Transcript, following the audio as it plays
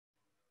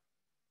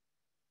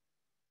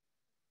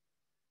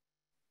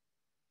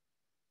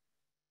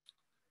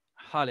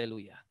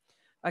Hallelujah.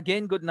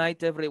 Again, good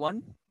night,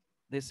 everyone.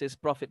 This is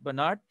Prophet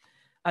Bernard.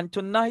 And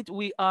tonight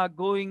we are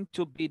going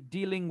to be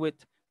dealing with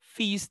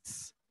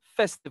feasts,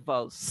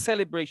 festivals,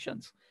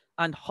 celebrations,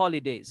 and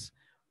holidays.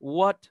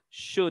 What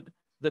should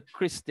the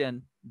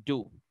Christian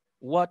do?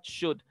 What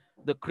should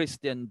the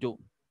Christian do?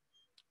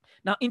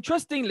 Now,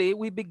 interestingly,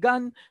 we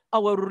began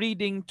our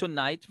reading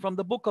tonight from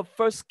the book of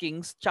First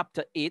Kings,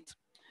 chapter 8,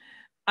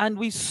 and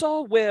we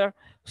saw where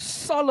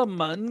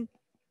Solomon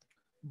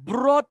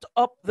brought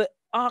up the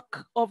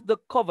Ark of the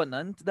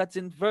Covenant. That's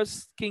in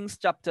First Kings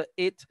chapter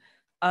 8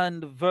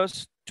 and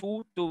verse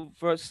 2 to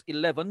verse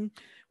 11.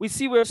 We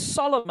see where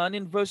Solomon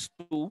in verse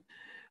 2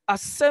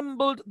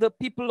 assembled the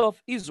people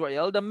of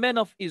Israel, the men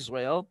of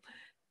Israel,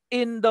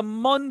 in the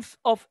month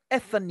of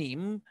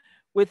Ethanim,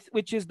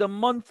 which is the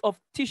month of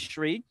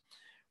Tishri,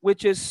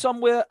 which is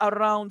somewhere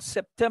around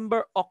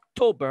September,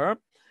 October.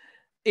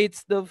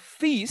 It's the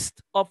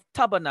Feast of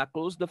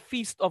Tabernacles, the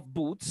Feast of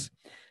Booths.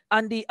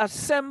 And he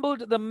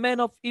assembled the men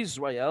of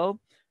Israel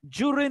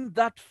during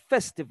that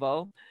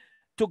festival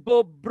to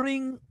go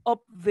bring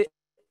up the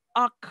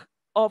ark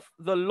of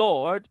the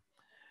Lord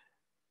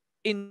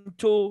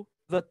into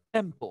the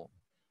temple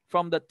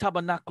from the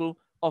tabernacle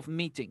of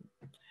meeting.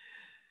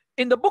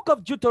 In the book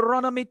of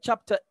Deuteronomy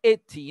chapter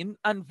 18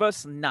 and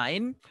verse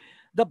 9,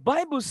 the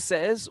Bible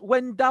says,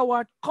 when thou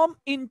art come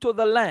into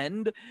the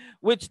land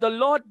which the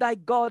Lord thy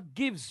God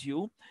gives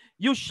you,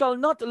 you shall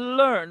not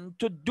learn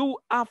to do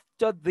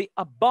after the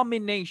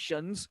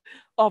abominations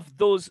of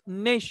those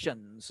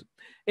nations.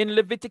 In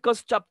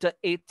Leviticus chapter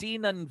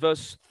 18 and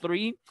verse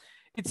 3,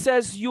 it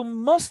says, you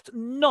must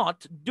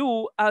not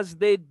do as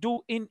they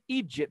do in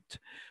Egypt,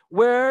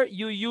 where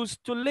you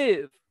used to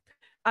live.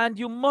 And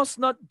you must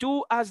not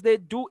do as they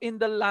do in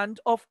the land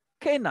of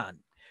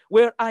Canaan,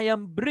 where I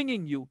am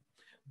bringing you.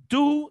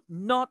 Do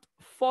not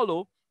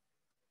follow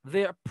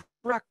their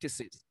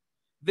practices.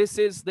 This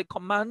is the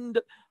command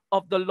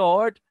of the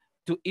Lord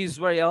to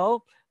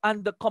Israel,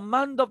 and the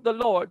command of the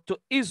Lord to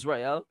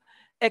Israel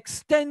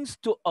extends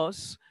to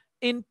us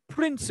in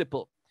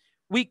principle.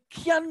 We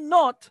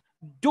cannot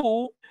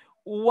do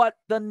what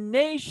the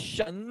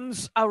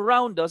nations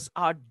around us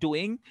are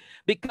doing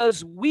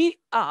because we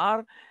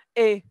are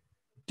a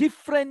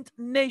different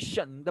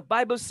nation. The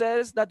Bible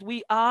says that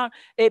we are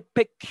a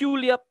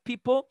peculiar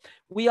people.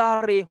 We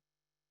are a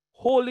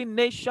holy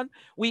nation.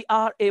 We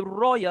are a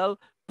royal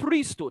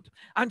priesthood.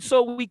 And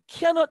so we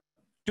cannot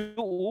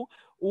do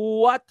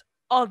what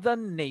other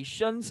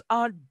nations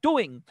are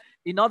doing.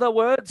 In other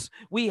words,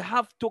 we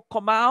have to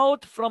come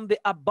out from the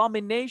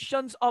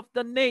abominations of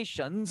the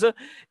nations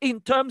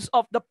in terms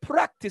of the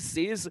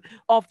practices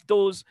of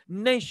those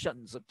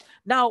nations.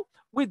 Now,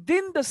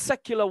 within the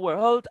secular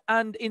world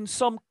and in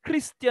some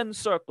Christian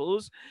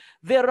circles,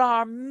 there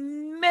are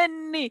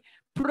many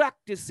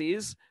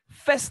practices,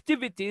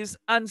 festivities,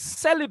 and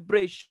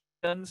celebrations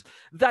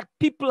that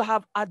people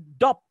have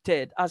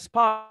adopted as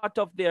part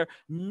of their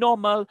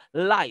normal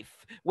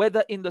life,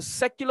 whether in the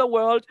secular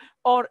world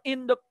or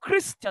in the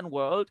Christian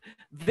world.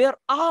 There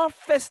are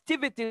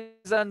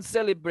festivities and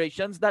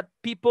celebrations that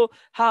people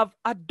have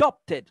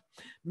adopted.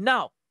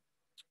 Now,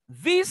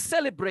 these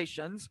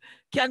celebrations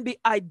can be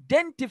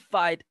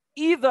identified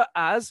either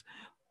as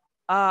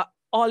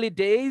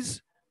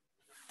holidays,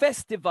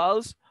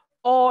 festivals,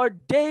 or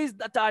days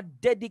that are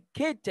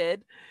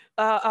dedicated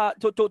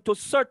to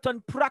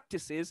certain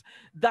practices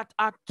that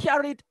are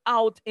carried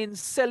out in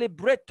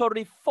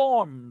celebratory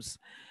forms.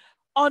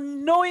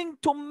 Unknowing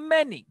to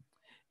many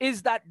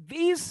is that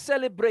these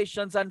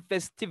celebrations and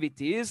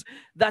festivities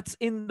that's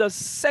in the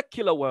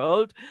secular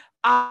world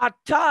are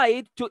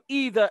tied to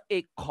either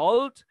a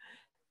cult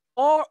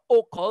or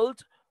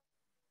occult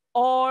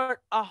or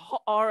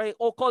a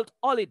occult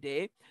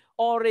holiday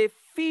or a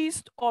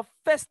feast or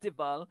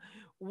festival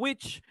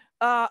which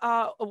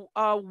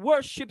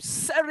worship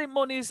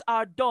ceremonies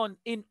are done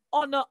in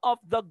honor of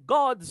the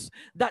gods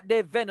that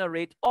they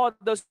venerate or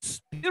the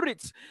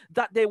spirits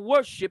that they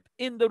worship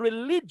in the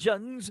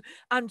religions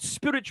and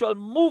spiritual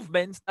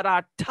movements that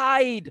are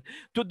tied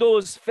to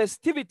those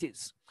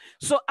festivities.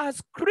 So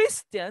as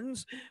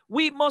Christians,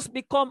 we must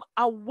become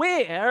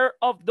aware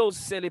of those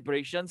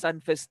celebrations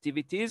and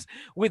festivities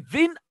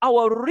within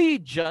our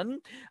region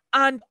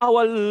and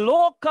our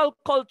local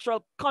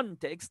cultural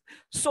context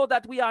so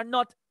that we are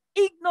not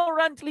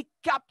ignorantly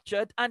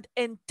captured and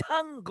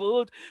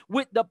entangled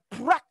with the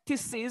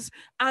practices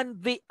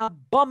and the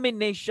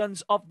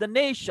abominations of the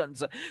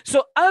nations.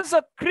 So as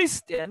a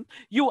Christian,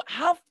 you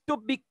have to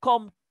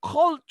become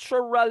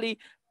culturally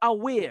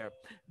aware.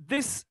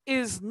 This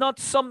is not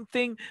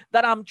something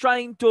that I'm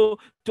trying to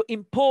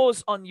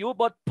impose on you,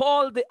 but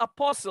Paul the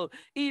apostle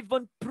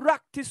even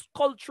practiced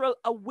cultural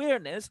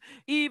awareness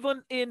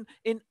even in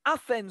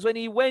Athens when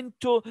he went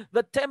to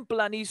the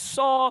temple and he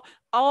saw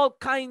all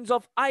kinds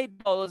of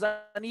idols,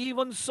 and he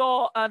even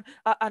saw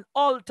an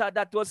altar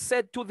that was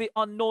said to the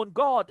unknown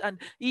God, and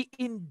he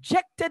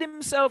injected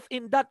himself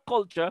in that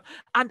culture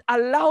and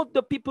allowed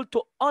the people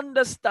to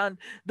understand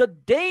the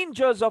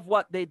dangers of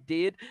what they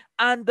did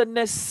and the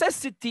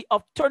necessity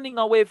of turning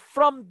away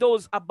from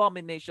those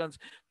abominations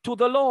to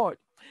the Lord.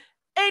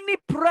 Any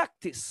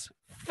practice,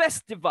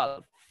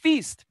 festival,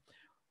 feast,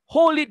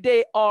 holy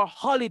day or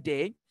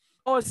holiday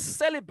or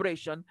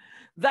celebration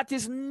that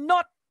is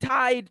not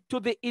tied to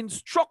the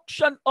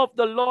instruction of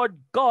the Lord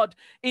God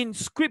in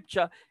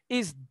Scripture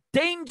is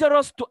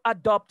dangerous to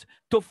adopt,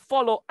 to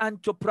follow,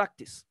 and to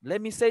practice.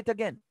 Let me say it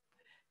again.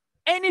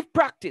 Any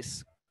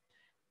practice,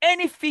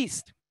 any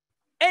feast,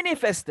 any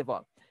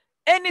festival,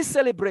 any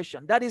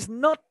celebration that is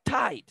not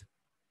tied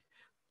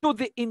to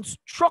the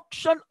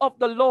instruction of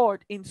the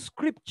Lord in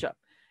Scripture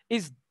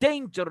is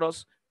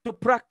dangerous to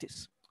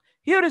practice.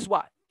 Here is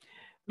why.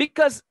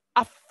 Because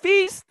a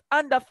feast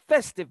and a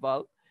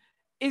festival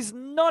is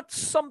not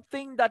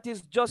something that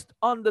is just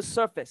on the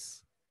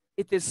surface.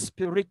 It is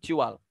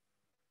spiritual.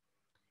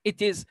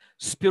 It is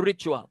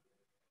spiritual.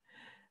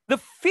 The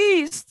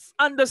feasts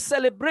and the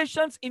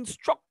celebrations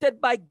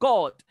instructed by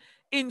God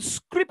in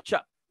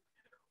Scripture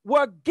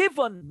were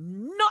given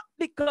not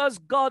because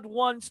God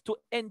wants to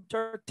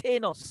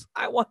entertain us.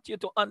 I want you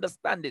to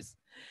understand this.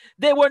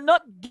 They were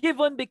not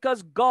given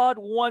because God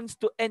wants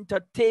to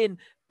entertain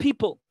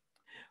people,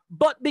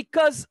 but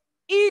because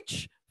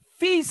each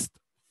feast,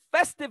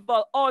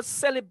 festival, or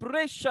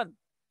celebration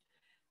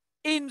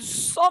in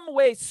some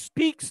way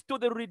speaks to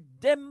the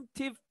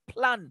redemptive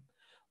plan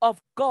of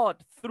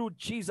God through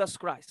Jesus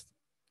Christ.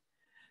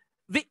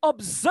 The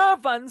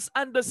observance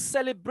and the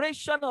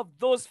celebration of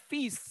those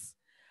feasts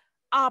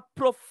are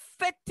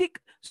prophetic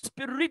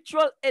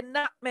spiritual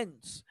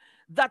enactments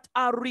that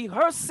are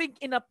rehearsing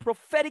in a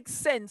prophetic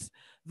sense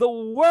the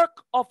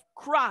work of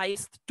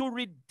Christ to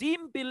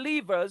redeem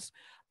believers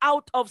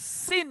out of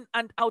sin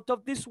and out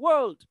of this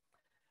world.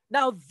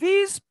 Now,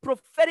 these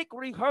prophetic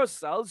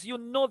rehearsals, you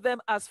know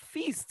them as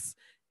feasts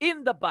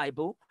in the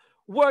Bible,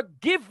 were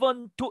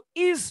given to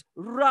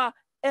Israel.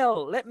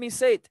 Let me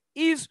say it,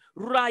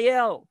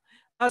 Israel,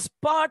 as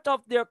part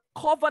of their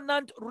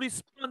covenant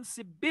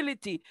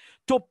responsibility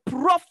to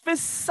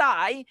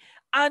prophesy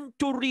and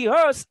to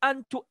rehearse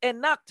and to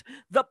enact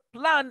the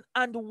plan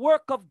and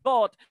work of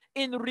God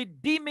in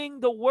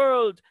redeeming the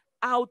world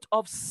out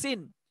of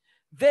sin.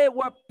 They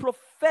were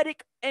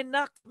prophetic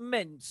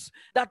enactments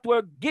that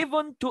were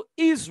given to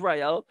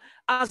Israel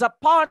as a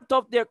part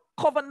of their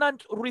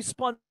covenant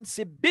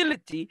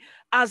responsibility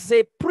as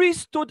a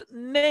priesthood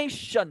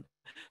nation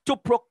to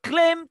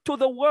proclaim to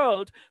the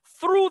world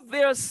through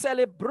their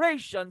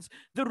celebrations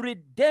the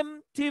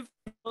redemptive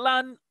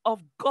plan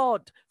of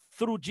God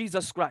through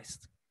Jesus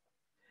Christ.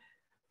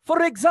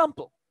 For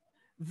example,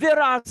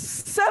 there are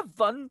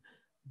 7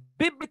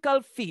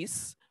 biblical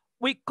feasts.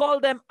 We call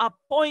them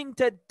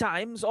appointed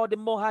times, or the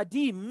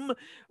Mohadim,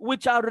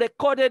 which are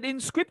recorded in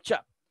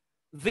Scripture.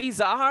 These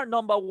are,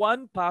 number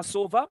 1,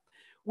 Passover,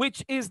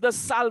 which is the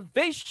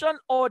salvation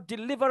or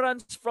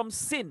deliverance from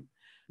sin.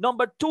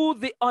 Number 2,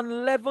 the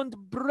unleavened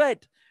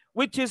bread,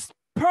 which is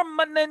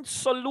permanent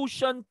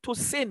solution to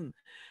sin.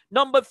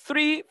 Number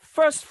 3,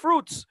 first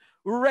fruits,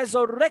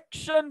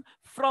 resurrection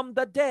from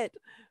the dead.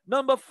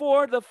 Number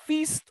 4, the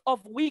Feast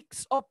of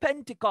Weeks or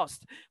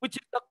Pentecost, which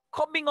is the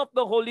coming of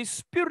the Holy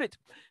Spirit.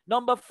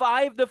 Number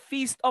 5, the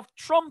Feast of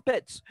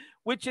Trumpets,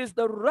 which is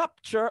the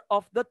rapture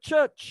of the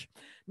church.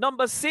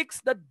 Number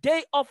 6, the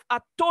Day of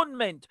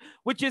Atonement,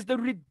 which is the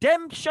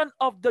redemption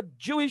of the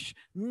Jewish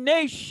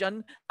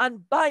nation,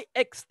 and by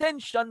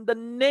extension, the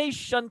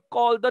nation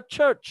called the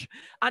church.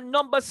 And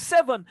number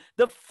 7,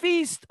 the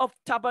Feast of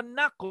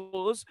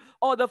Tabernacles,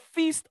 or the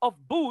Feast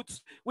of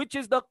Booths, which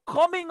is the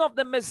coming of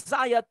the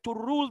Messiah to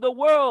rule the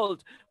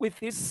world with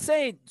his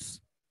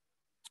saints.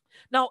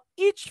 Now,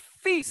 each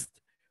feast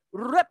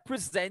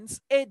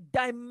represents a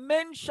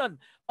dimension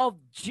of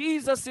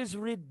Jesus's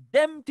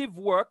redemptive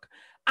work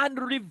and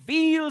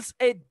reveals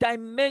a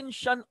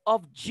dimension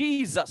of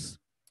Jesus.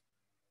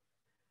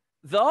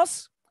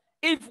 Thus,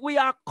 if we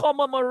are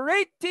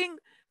commemorating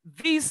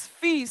these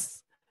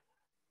feasts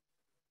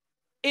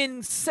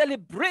in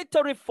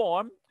celebratory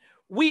form,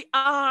 we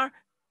are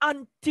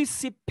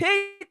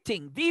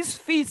anticipating. These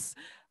feasts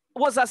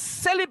was a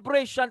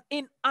celebration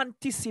in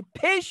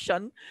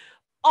anticipation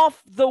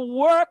of the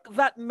work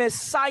that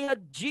Messiah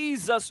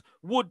Jesus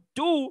would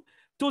do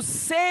to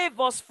save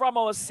us from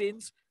our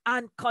sins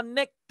and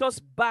connect us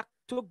back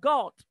to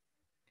God.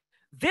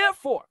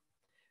 Therefore,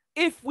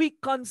 if we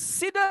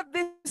consider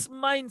this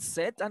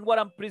mindset and what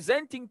I'm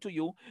presenting to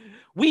you,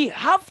 we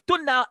have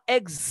to now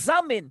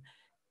examine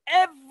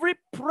every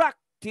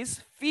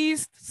practice,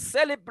 feast,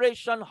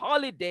 celebration,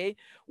 holiday,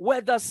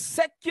 whether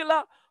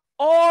secular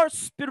or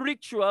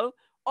spiritual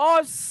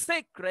or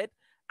sacred,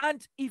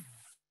 and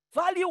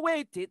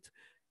evaluate it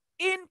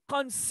in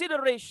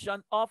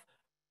consideration of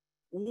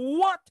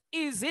what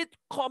is it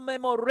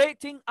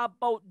commemorating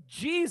about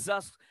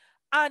Jesus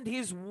and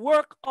his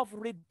work of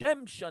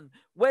redemption,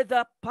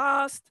 whether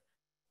past,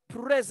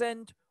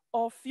 present,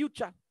 or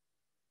future.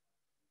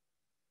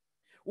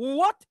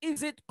 What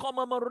is it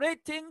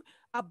commemorating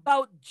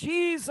about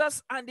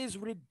Jesus and his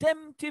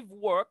redemptive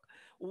work,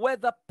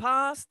 whether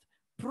past,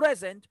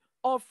 present,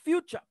 or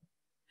future?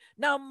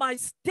 Now, my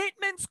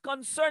statements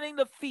concerning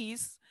the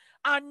feasts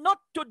are not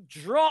to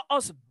draw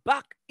us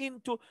back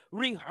into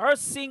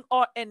rehearsing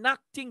or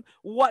enacting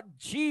what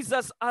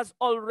Jesus has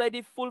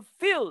already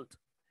fulfilled.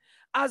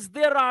 As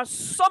there are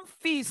some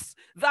feasts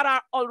that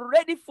are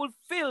already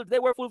fulfilled, they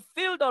were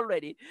fulfilled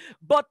already.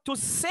 But to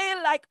say,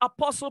 like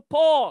Apostle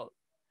Paul,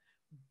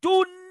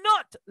 do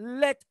not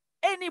let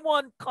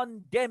anyone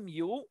condemn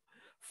you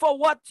for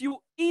what you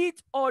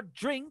eat or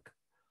drink,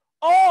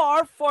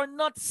 or for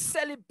not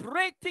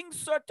celebrating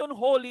certain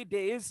holy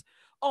days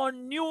or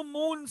new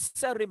moon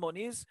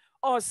ceremonies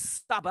or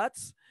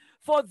Sabbaths,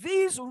 for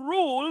these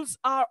rules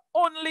are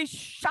only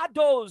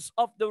shadows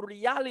of the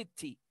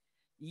reality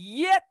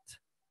yet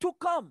to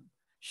come.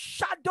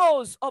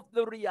 Shadows of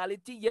the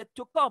reality yet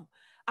to come.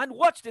 And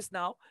watch this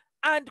now.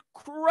 And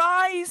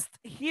Christ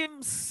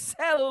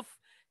himself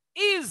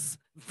is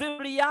the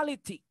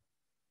reality.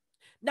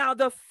 Now,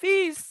 the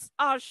feasts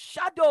are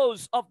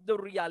shadows of the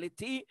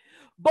reality,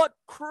 but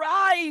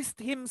Christ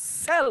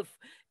himself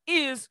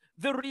is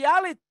the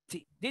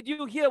reality. Did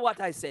you hear what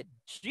I said?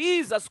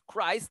 Jesus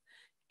Christ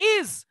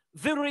is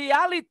the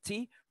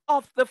reality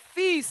of the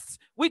feasts,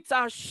 which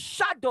are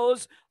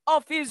shadows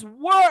of his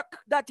work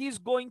that he's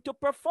going to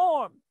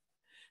perform.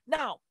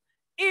 Now,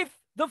 if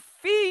the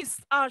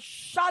feasts are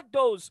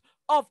shadows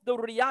of the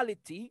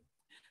reality,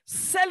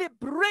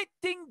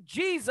 celebrating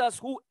Jesus,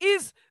 who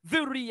is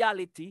the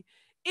reality,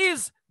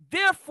 is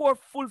therefore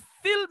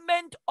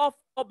fulfillment of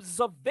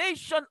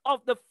observation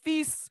of the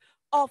feasts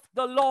of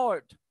the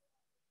Lord.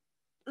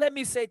 Let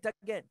me say it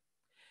again.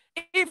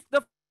 If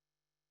the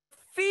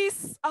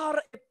feasts are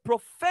a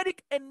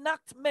prophetic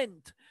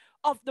enactment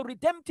of the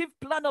redemptive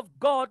plan of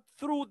God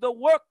through the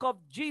work of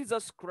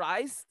Jesus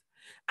Christ,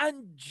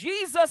 and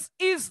Jesus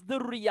is the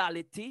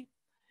reality,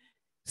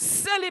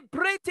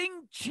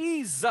 celebrating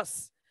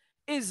Jesus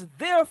is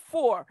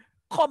therefore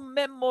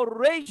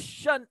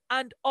commemoration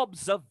and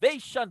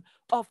observation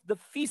of the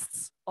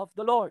feasts of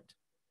the Lord.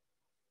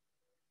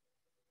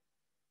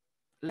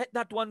 Let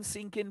that one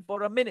sink in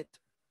for a minute.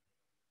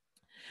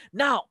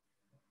 Now,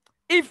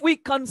 if we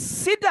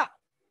consider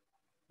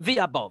the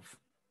above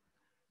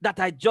that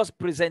I just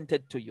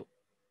presented to you,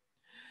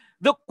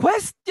 the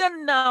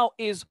question now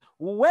is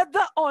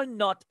whether or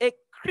not a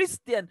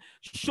Christian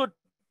should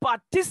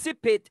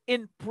participate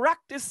in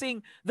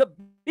practicing the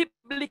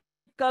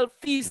biblical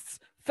feasts,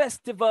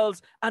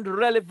 festivals, and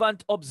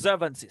relevant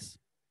observances.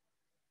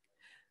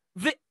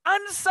 The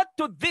answer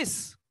to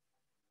this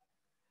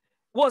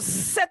was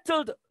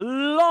settled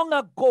long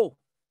ago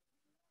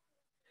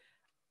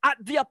at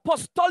the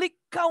Apostolic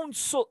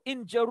Council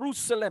in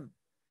Jerusalem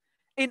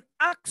in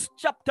Acts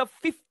chapter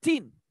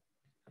 15,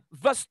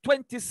 verse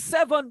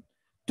 27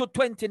 to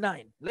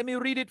 29. Let me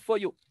read it for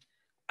you.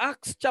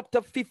 Acts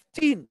chapter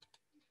 15,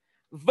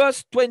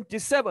 verse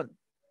 27.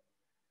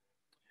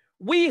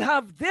 We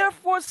have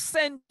therefore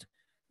sent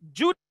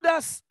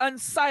Judas and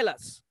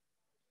Silas,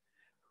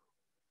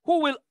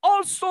 who will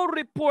also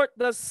report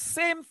the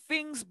same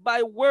things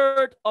by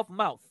word of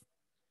mouth.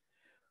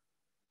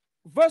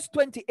 Verse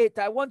 28,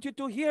 I want you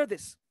to hear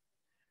this.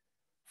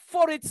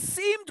 For it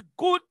seemed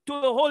good to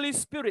the Holy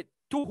Spirit.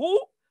 To who?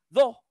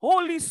 The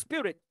Holy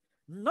Spirit,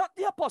 not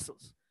the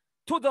apostles.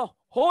 To the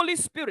Holy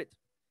Spirit.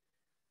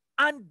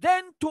 And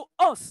then to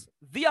us,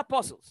 the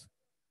apostles,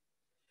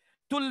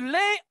 to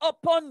lay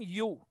upon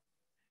you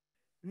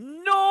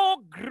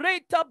no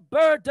greater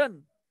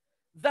burden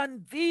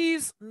than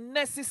these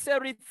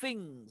necessary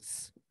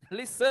things.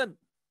 Listen.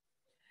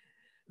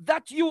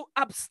 That you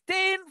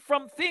abstain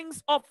from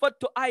things offered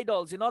to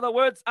idols. In other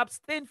words,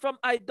 abstain from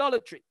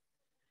idolatry.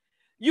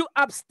 You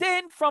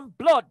abstain from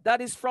blood, that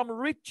is from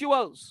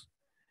rituals,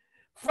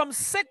 from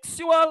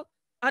sexual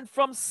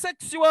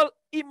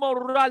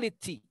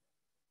immorality.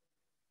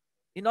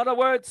 In other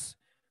words,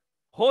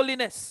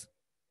 holiness.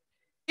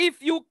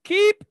 If you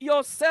keep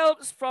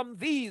yourselves from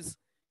these,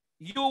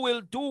 you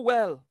will do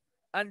well.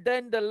 And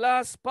then the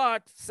last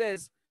part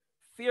says,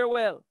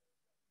 farewell.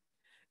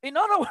 In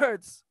other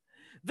words,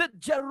 the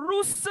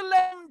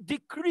Jerusalem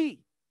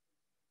decree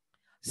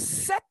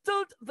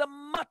settled the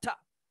matter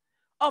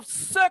of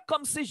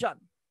circumcision,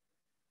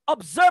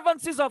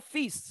 observances of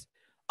feasts,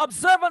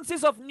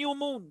 observances of new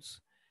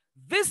moons.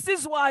 This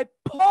is why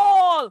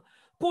Paul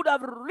could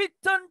have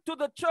written to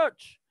the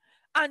church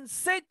and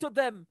said to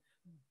them,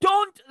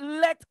 don't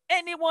let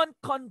anyone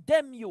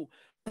condemn you.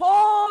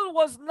 Paul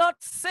was not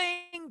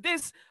saying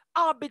this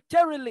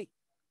arbitrarily.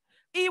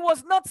 He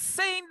was not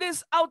saying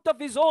this out of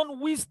his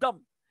own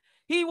wisdom.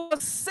 He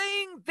was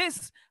saying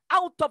this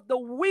out of the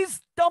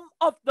wisdom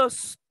of the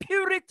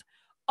Spirit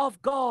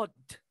of God.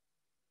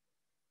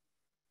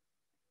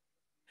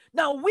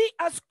 Now we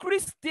as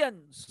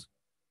Christians,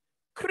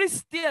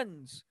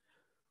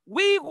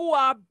 we who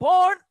are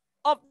born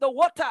of the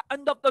water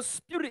and of the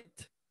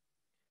Spirit,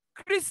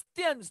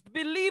 Christians,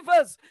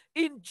 believers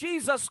in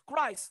Jesus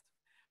Christ,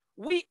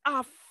 we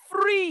are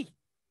free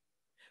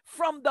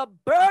from the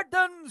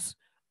burdens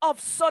of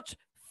such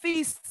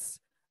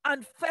feasts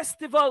and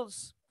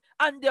festivals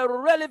and their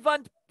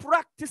relevant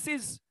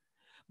practices.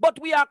 But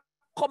we are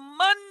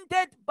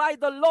commanded by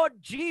the Lord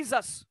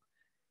Jesus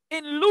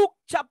in Luke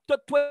chapter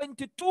 24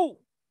 22.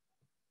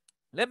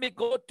 Let me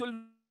go to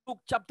Luke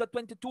chapter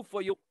 22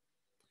 for you.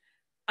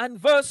 And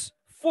verse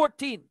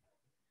 14.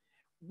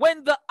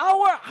 When the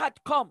hour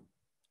had come,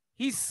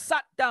 he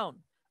sat down,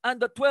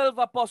 and the 12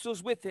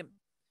 apostles with him.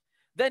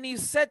 Then he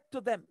said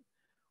to them,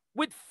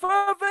 with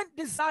fervent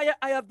desire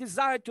I have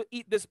desired to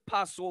eat this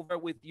Passover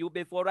with you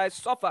before I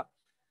suffer.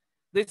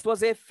 This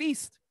was a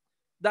feast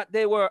that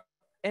they were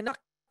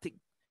enacting.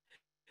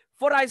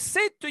 For I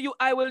say to you,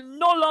 I will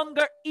no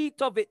longer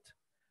eat of it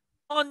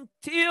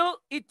until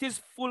it is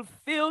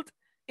fulfilled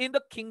in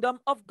the kingdom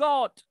of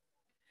God.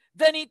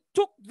 Then he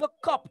took the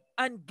cup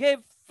and gave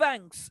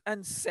thanks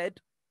and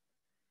said,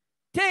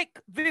 take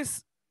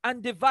this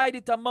and divide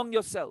it among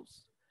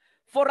yourselves.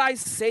 For I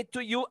say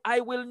to you, I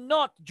will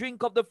not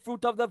drink of the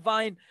fruit of the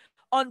vine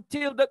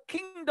until the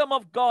kingdom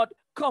of God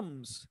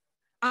comes.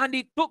 And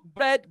he took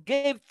bread,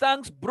 gave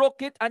thanks,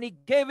 broke it, and he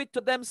gave it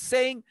to them,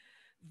 saying,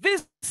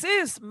 this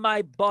is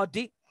my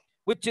body,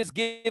 which is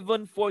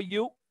given for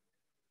you.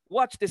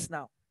 Watch this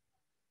now.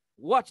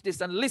 Watch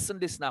this and listen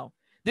this now.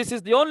 This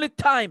is the only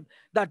time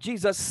that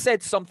Jesus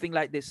said something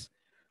like this.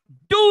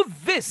 Do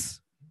this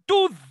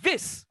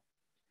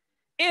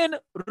in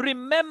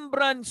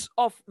remembrance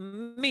of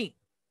me.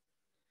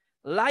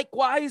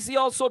 Likewise, he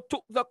also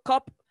took the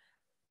cup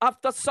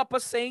after supper,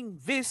 saying,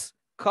 this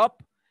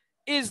cup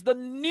is the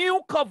new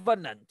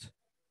covenant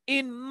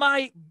in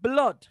my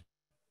blood,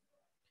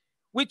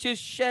 which is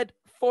shed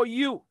for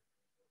you.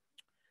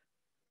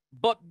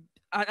 But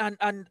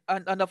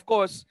and of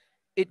course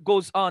it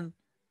goes on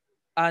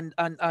and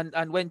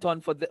went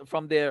on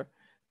from there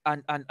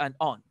and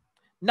on.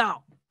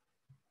 Now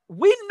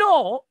we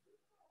know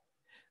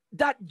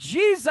that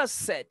Jesus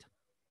said,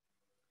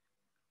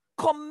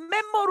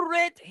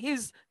 commemorate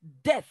his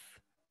death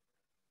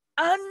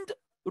and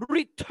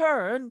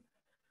return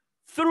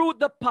through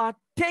the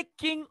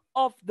partaking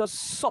of the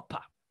supper,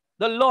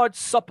 the Lord's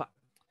Supper.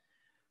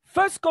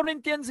 1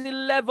 Corinthians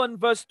 11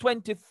 verse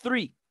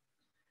 23.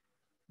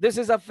 This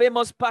is a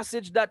famous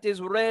passage that is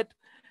read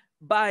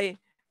by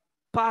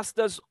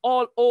pastors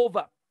all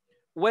over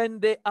when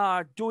they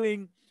are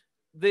doing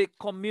the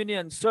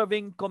communion,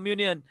 serving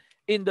communion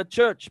in the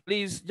church.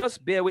 Please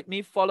just bear with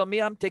me, follow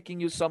me, I'm taking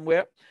you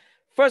somewhere.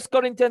 1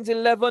 Corinthians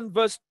 11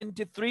 verse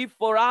 23,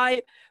 for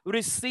I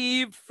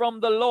received from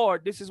the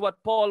Lord, this is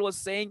what Paul was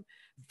saying,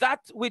 that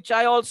which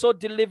I also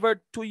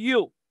delivered to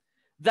you,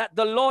 that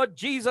the Lord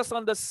Jesus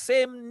on the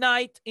same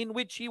night in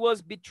which he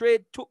was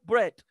betrayed took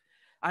bread.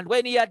 And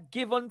when he had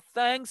given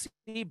thanks,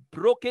 he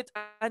broke it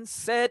and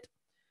said,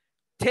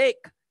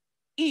 take,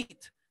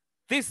 eat.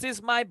 This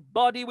is my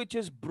body which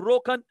is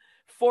broken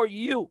for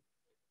you.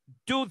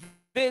 Do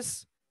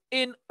this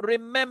in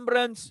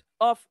remembrance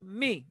of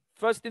me.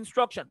 First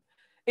instruction.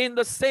 In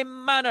the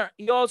same manner,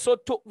 he also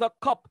took the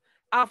cup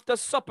after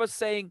supper,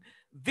 saying,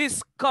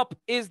 this cup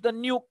is the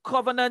new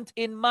covenant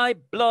in my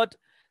blood.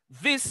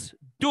 This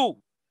do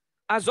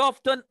as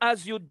often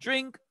as you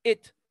drink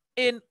it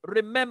in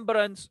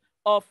remembrance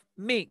of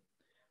me.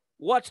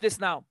 Watch this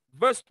now.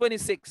 Verse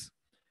 26.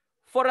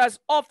 For as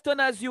often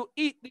as you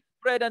eat this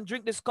bread and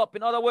drink this cup,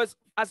 in other words,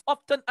 as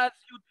often as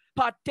you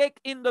partake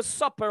in the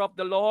supper of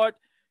the Lord,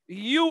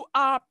 you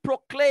are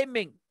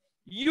proclaiming,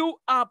 you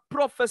are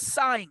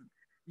prophesying,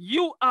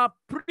 you are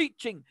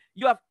preaching.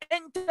 You have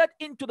entered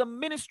into the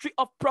ministry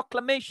of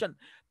proclamation.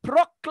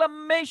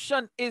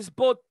 Proclamation is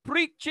both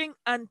preaching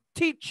and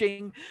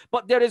teaching,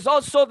 but there is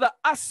also the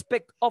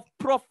aspect of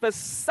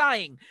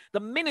prophesying, the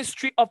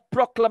ministry of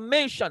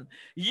proclamation.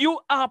 You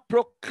are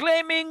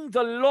proclaiming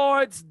the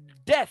Lord's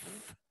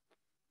death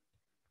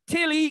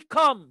till he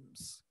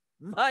comes.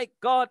 My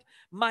God,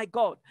 my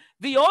God.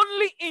 The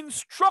only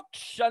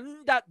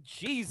instruction that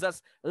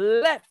Jesus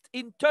left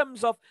in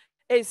terms of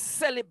a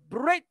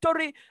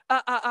celebratory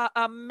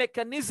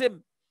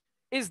mechanism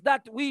is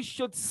that we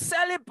should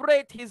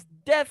celebrate his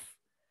death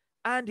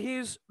and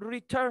his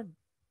return.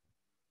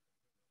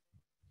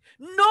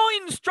 No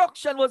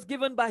instruction was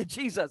given by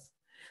Jesus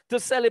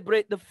to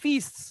celebrate the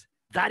feasts,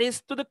 that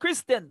is to the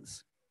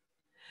Christians.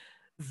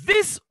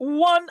 This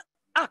one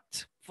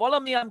act, follow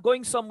me, I'm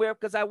going somewhere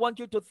because I want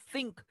you to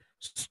think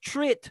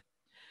straight.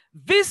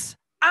 This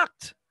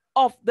act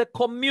of the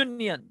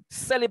communion,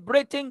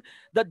 celebrating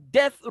the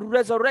death,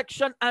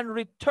 resurrection, and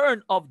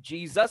return of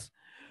Jesus,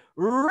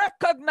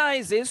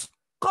 recognizes,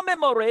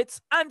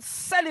 commemorates, and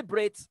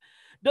celebrates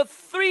the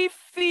three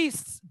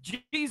feasts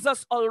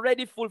Jesus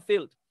already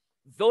fulfilled.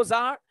 Those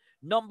are,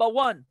 number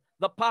one,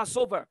 the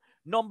Passover,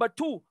 number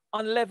two,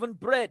 unleavened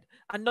bread,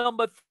 and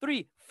number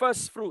three,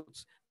 first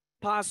fruits.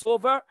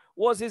 Passover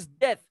was his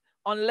death,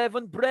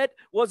 unleavened bread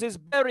was his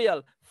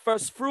burial,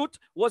 first fruit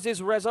was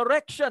his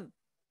resurrection,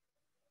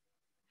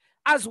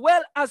 as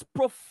well as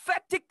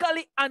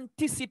prophetically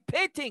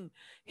anticipating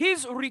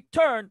his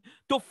return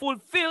to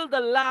fulfill the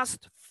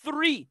last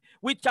three,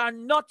 which are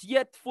not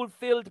yet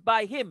fulfilled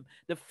by him: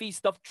 the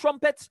Feast of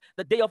Trumpets,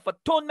 the Day of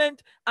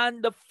Atonement,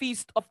 and the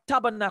Feast of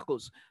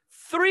Tabernacles.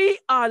 Three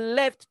are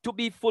left to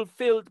be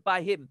fulfilled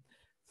by him.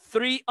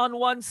 Three on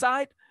one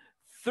side,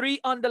 three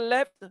on the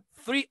left,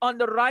 three on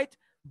the right,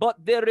 But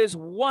there is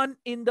one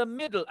in the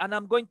middle, and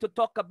I'm going to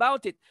talk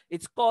about it.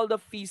 It's called the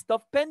Feast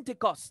of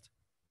Pentecost.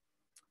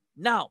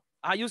 Now,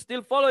 are you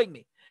still following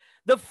me?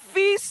 The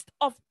Feast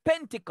of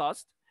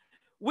Pentecost,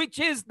 which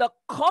is the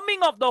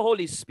coming of the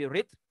Holy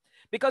Spirit,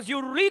 because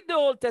you read the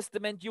Old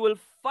Testament, you will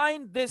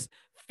find this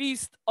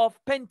Feast of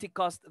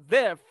Pentecost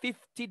there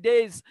 50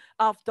 days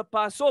after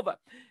Passover.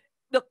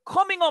 The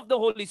coming of the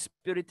Holy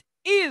Spirit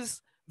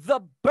is the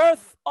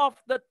birth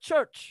of the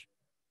church.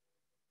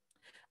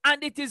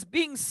 And it is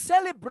being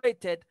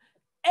celebrated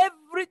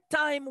every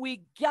time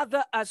we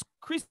gather as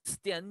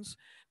Christians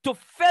to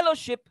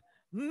fellowship,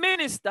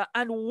 minister,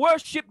 and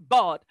worship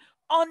God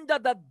under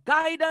the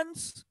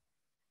guidance,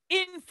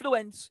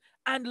 influence,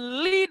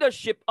 and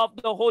leadership of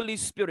the Holy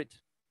Spirit.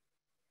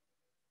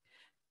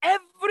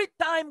 Every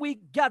time we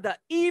gather,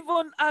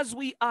 even as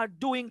we are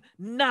doing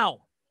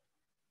now,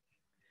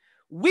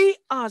 we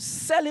are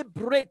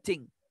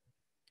celebrating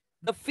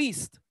the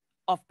Feast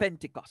of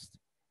Pentecost.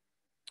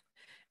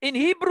 In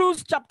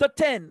Hebrews chapter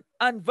 10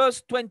 and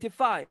verse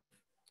 25,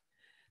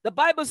 the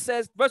Bible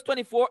says, verse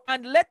 24,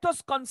 and let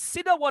us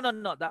consider one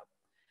another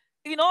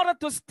in order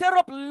to stir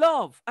up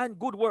love and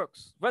good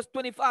works. Verse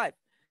 25,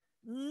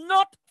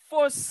 not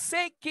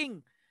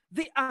forsaking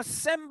the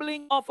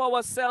assembling of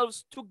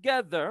ourselves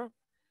together,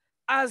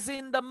 as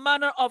in the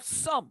manner of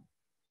some,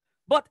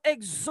 but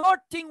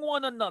exhorting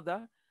one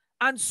another,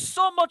 and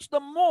so much the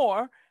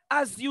more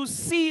as you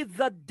see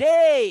the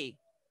day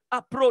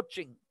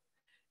approaching.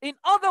 In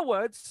other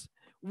words,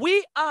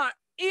 we are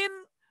in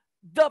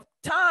the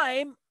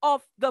time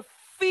of the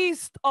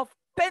Feast of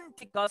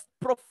Pentecost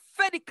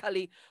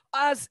prophetically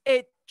as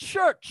a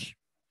church,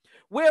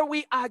 where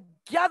we are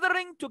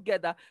gathering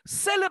together,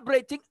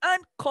 celebrating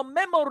and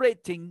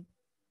commemorating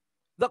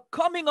the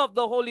coming of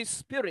the Holy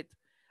Spirit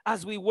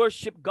as we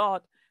worship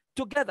God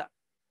together.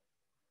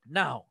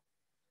 Now,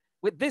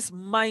 with this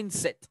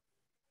mindset,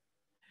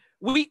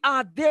 we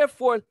are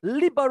therefore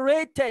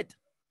liberated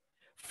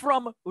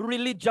from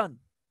religion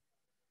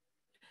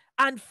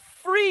and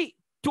free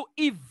to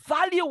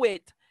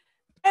evaluate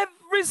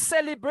every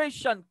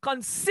celebration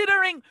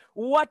considering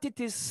what it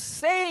is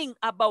saying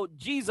about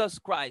Jesus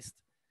Christ.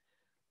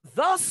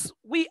 Thus,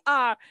 we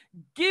are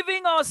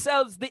giving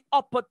ourselves the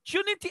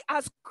opportunity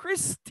as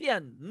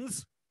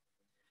Christians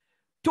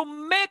to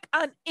make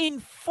an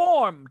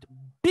informed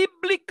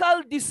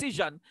biblical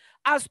decision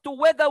as to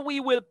whether we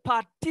will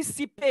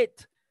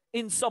participate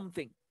in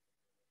something.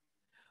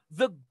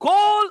 The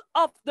goal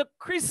of the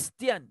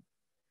Christian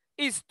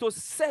is to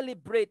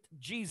celebrate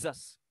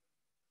Jesus.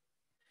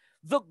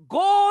 The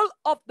goal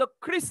of the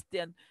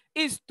Christian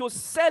is to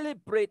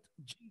celebrate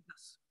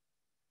Jesus.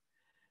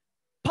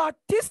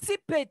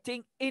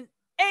 Participating in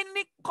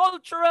any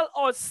cultural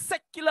or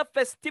secular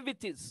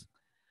festivities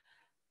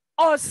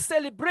or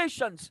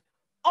celebrations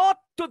ought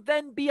to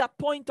then be a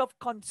point of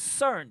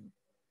concern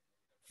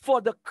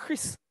for the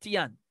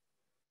Christian.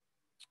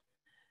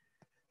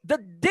 The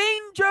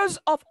dangers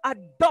of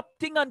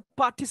adopting and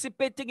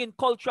participating in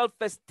cultural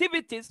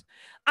festivities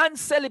and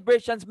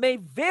celebrations may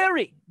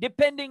vary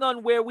depending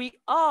on where we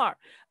are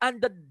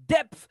and the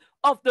depth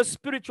of the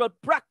spiritual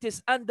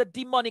practice and the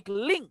demonic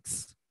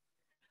links.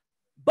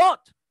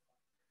 But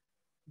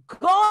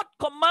God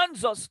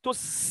commands us to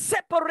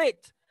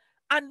separate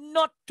and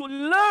not to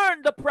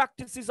learn the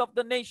practices of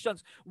the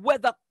nations,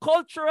 whether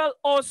cultural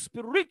or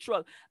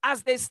spiritual,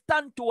 as they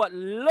stand to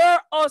lure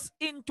us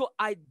into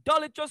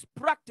idolatrous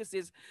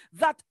practices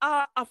that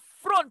are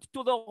affront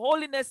to the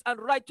holiness and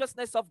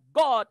righteousness of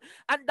God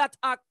and that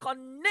are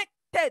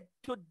connected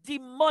to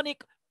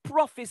demonic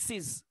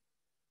prophecies,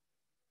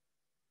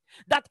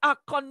 that are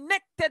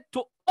connected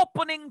to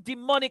opening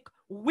demonic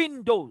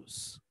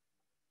windows.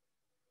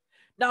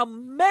 Now,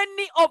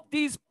 many of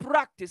these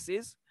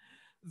practices,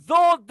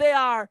 though they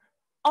are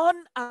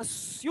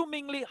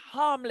unassumingly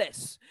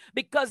harmless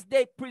because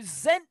they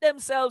present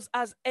themselves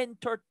as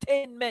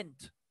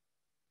entertainment,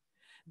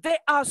 they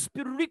are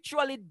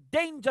spiritually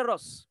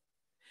dangerous.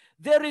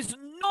 There is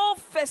no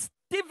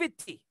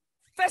festivity,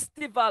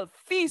 festival,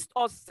 feast,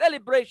 or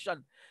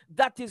celebration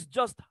that is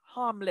just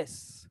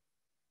harmless.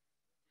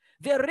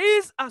 There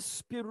is a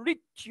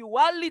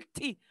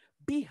spirituality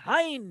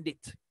behind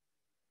it.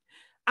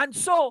 And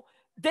so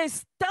they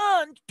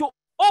stand to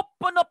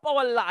open up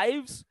our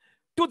lives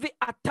to the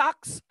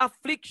attacks,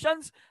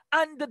 afflictions,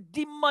 and the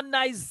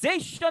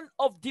demonization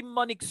of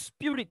demonic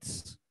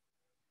spirits.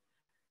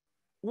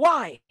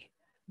 Why?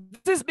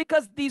 This is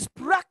because these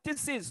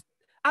practices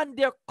and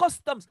their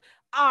customs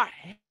are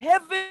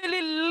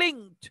heavily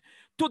linked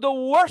to the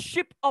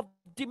worship of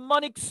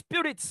demonic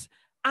spirits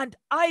and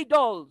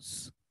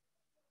idols.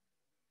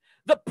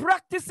 The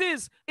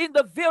practices in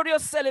the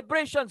various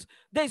celebrations,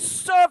 they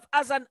serve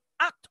as an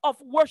act of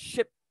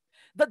worship.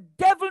 The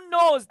devil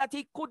knows that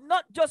he could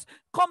not just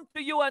come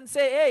to you and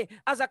say, hey,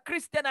 as a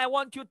Christian, I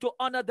want you to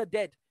honor the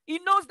dead. He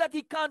knows that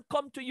he can't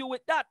come to you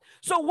with that.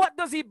 So what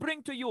does he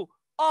bring to you?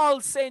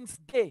 All Saints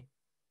Day.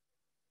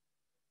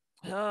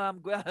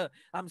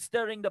 I'm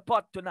stirring the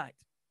pot tonight.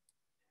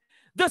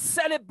 The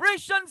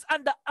celebrations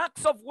and the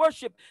acts of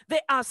worship, they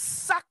are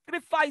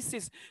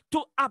sacrifices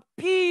to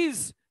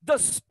appease the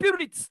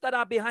spirits that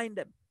are behind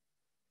them.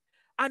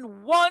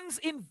 And one's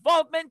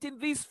involvement in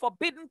these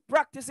forbidden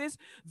practices,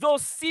 though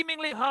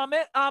seemingly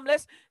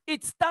harmless,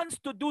 it stands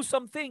to do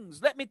some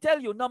things. Let me tell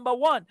you, number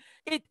one,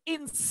 it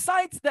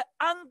incites the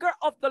anger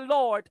of the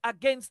Lord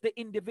against the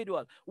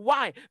individual.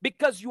 Why?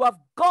 Because you have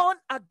gone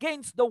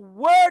against the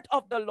word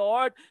of the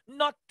Lord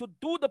not to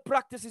do the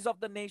practices of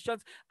the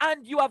nations,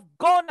 and you have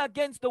gone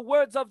against the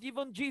words of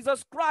even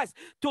Jesus Christ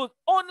to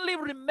only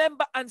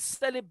remember and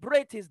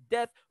celebrate his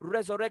death,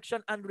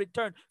 resurrection, and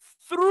return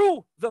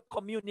through the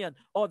communion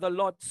or the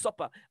Lord's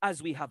Supper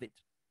as we have it.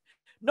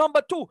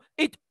 Number two,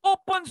 it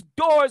opens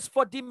doors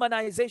for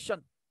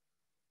demonization.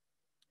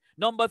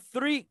 Number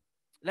three,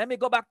 let me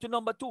go back to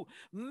number two.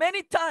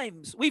 Many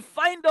times we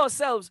find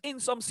ourselves in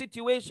some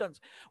situations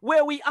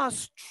where we are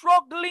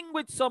struggling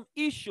with some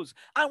issues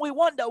and we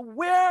wonder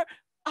where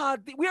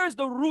is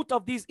the root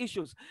of these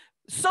issues.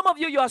 Some of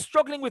you are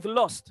struggling with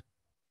lust.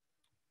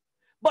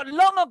 But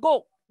long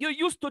ago, you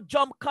used to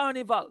jump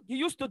carnival. You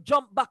used to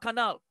jump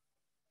bacchanal.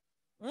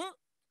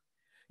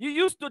 You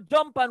used to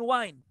jump and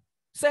wine.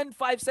 Cent,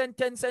 5 cent,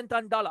 10 cent,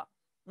 and dollar.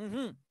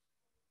 You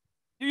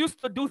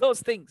used to do those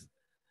things.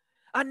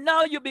 And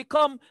now you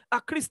become a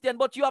Christian,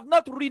 but you have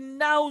not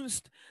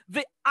renounced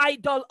the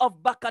idol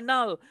of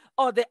bacchanal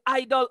or the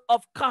idol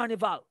of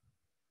carnival.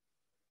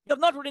 You have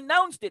not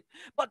renounced it.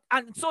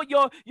 And so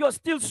you're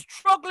still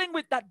struggling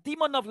with that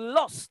demon of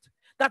lust,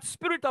 that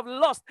spirit of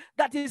lust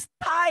that is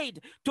tied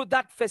to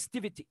that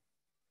festivity.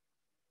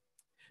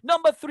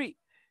 Number three,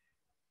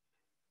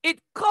 it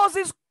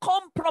causes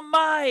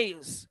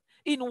compromise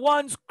in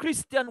one's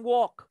Christian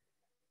walk.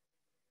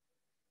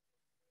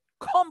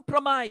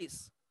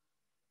 Compromise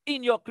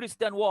in your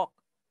Christian walk.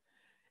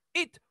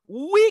 It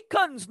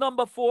weakens,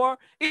 number four,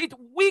 it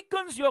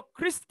weakens your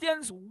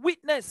Christian's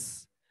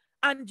witness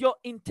and your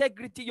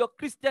integrity, your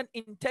Christian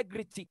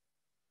integrity.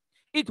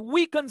 It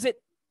weakens it.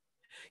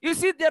 You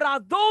see, there are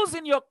those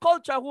in your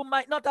culture who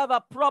might not have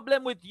a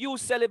problem with you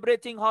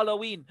celebrating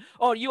Halloween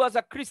or you as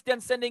a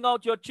Christian sending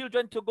out your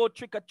children to go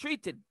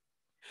trick-or-treating.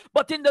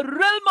 But in the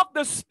realm of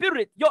the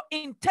spirit, your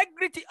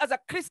integrity as a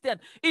Christian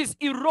is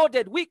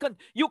eroded, weakened.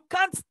 You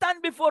can't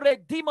stand before a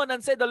demon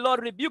and say, the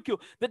Lord rebuke you.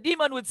 The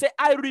demon would say,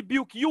 I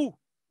rebuke you.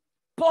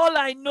 Paul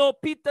I know,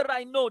 Peter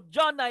I know,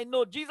 John I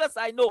know, Jesus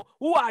I know.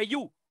 Who are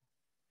you?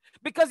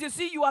 Because you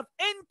see, you have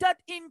entered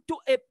into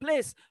a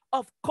place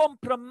of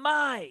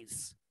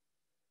compromise.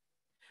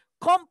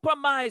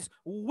 Compromise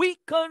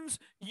weakens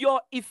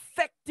your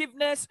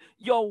effectiveness,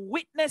 your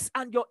witness,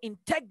 and your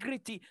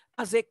integrity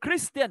as a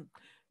Christian.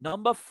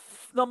 Number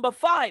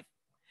five,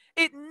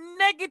 it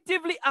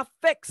negatively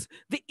affects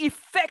the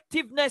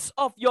effectiveness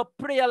of your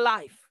prayer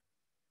life.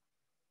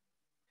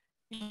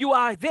 You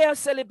are there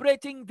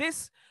celebrating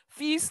this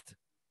feast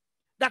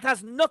that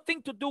has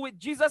nothing to do with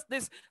Jesus,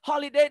 this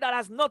holiday that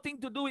has nothing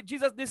to do with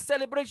Jesus, this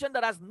celebration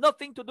that has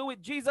nothing to do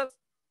with Jesus.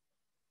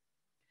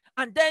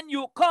 And then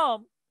you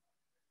come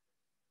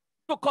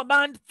to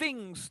command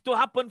things to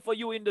happen for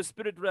you in the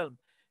spirit realm.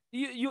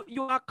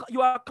 You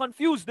are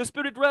confused. The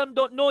spirit realm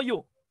don't know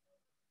you.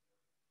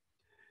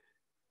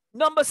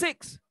 Number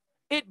six,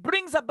 it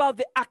brings about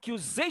the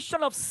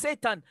accusation of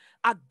Satan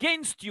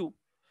against you,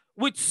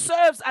 which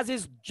serves as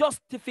his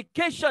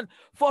justification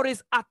for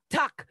his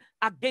attack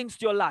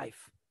against your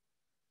life.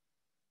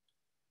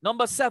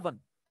 Number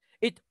seven,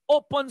 it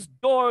opens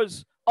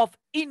doors of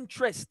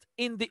interest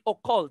in the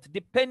occult,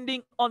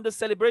 depending on the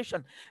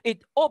celebration.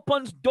 It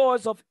opens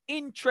doors of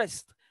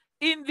interest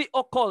in the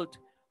occult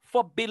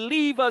for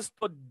believers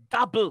to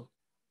dabble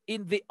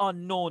in the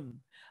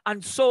unknown.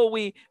 And so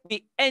we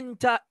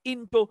enter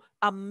into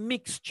a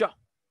mixture.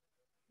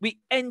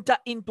 We enter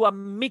into a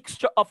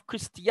mixture of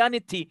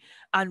Christianity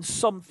and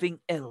something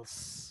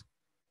else.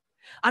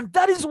 And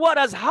that is what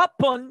has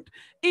happened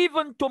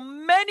even to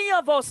many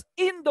of us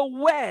in the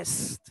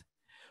West.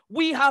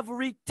 We have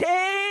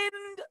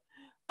retained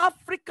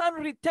African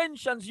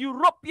retentions,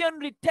 European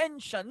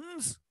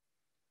retentions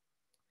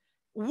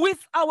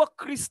with our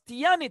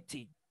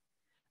Christianity.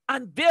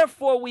 And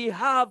therefore we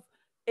have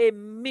a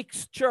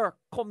mixture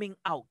coming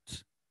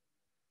out.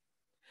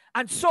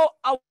 And so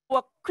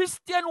our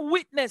Christian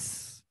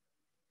witness,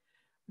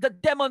 the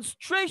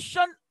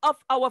demonstration of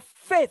our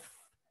faith,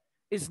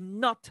 is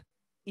not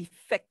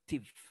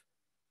effective.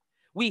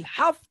 We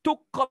have to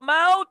come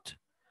out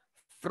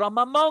from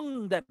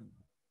among them.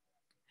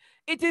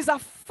 It is a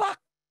fact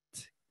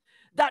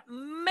that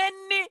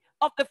many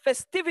of the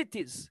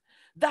festivities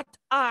that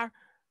are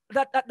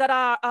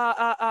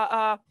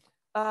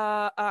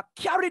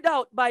carried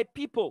out by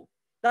people,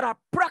 that are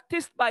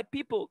practiced by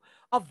people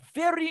of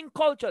varying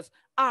cultures,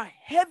 are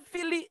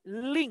heavily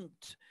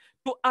linked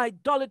to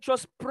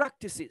idolatrous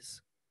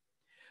practices.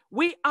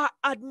 We are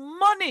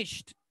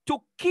admonished to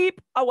keep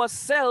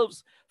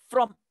ourselves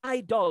from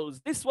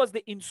idols. This was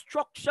the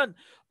instruction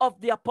of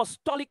the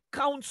Apostolic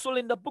Council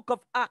in the book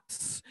of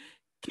Acts.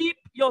 Keep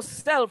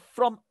yourself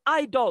from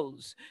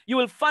idols. You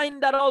will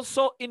find that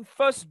also in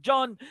First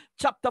John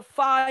chapter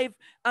 5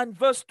 and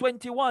verse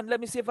 21. Let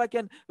me see if I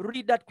can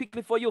read that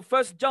quickly for you.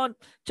 First John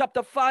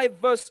chapter 5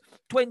 verse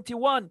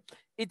 21.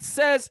 It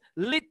says,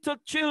 little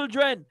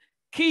children,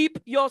 keep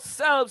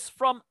yourselves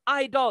from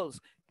idols.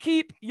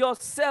 Keep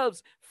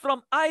yourselves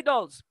from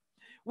idols.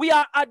 We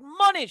are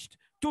admonished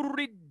to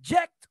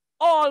reject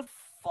all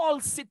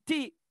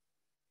falsity.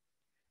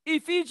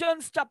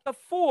 Ephesians chapter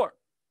 4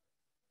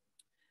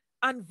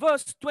 and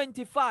verse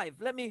 25.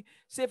 Let me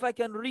see if I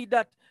can read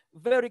that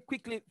very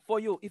quickly for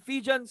you.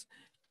 Ephesians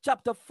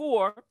chapter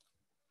 4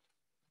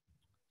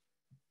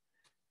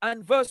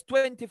 and verse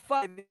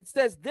 25. It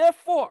says,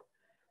 therefore,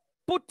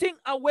 putting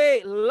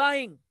away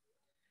lying,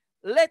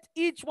 let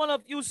each one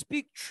of you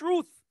speak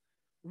truth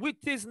with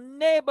his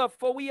neighbor,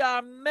 for we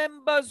are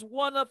members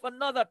one of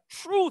another.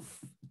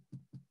 Truth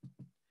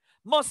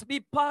must be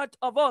part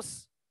of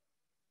us.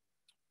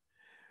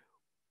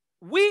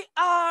 We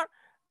are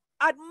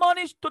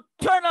admonished to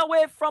turn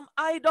away from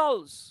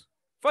idols.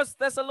 1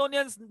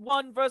 Thessalonians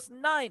 1 verse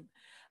 9.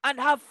 And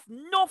have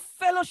no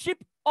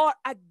fellowship or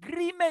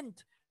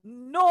agreement.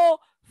 No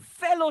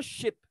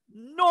fellowship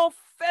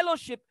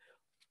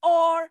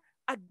or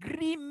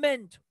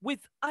agreement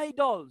with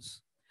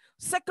idols.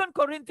 2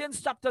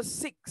 Corinthians chapter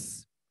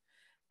 6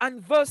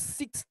 and verse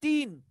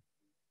 16.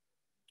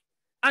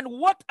 And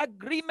what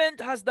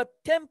agreement has the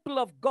temple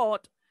of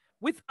God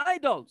with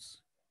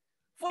idols?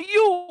 For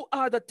you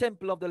are the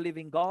temple of the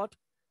living God.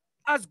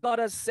 As God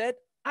has said,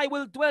 I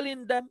will dwell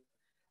in them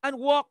and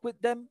walk with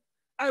them.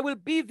 I will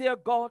be their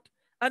God,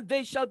 and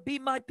they shall be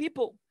my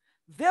people.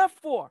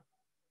 Therefore,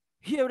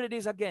 here it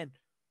is again,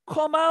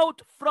 come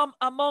out from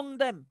among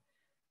them.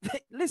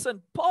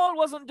 Listen, Paul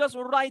wasn't just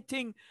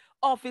writing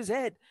off his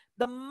head.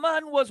 The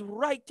man was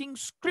writing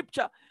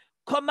scripture.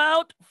 Come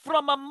out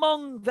from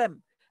among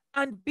them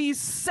and be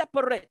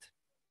separate.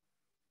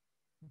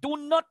 Do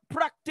not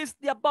practice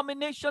the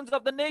abominations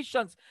of the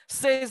nations,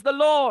 says the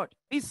Lord.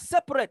 Be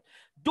separate.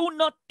 Do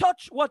not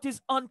touch what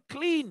is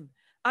unclean,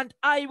 and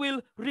I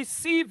will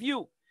receive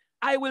you.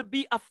 I will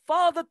be a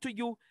father to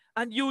you,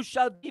 and you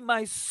shall be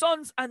my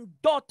sons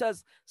and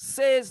daughters,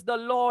 says the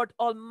Lord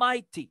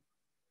Almighty.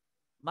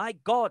 My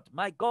God,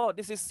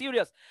 this is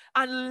serious.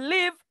 And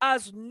live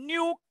as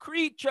new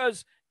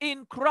creatures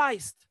in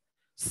Christ.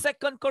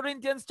 2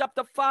 Corinthians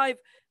chapter 5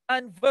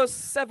 and verse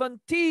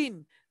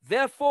 17.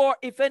 Therefore,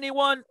 if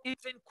anyone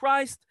is in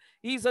Christ,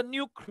 he is a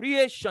new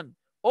creation.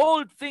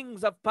 Old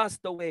things have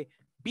passed away.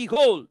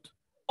 Behold,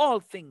 all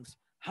things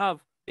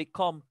have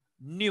become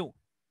new.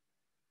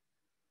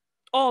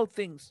 All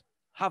things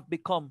have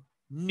become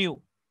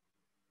new.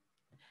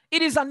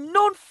 It is a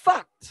known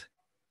fact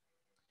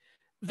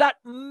that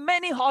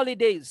many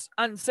holidays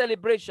and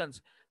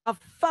celebrations have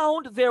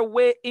found their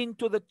way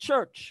into the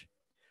church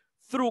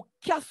through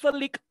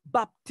Catholic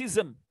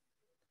baptism.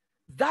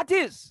 That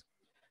is,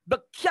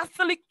 the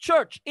Catholic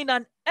Church, in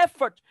an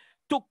effort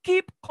to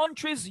keep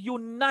countries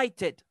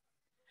united,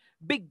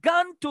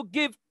 began to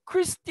give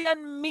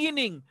Christian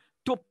meaning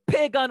to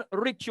pagan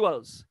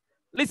rituals.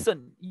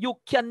 Listen, you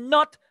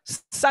cannot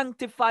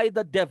sanctify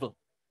the devil.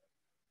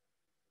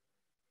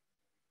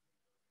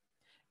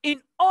 In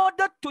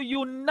order to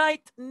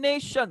unite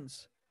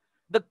nations,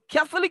 the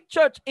Catholic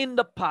Church in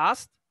the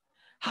past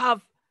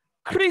have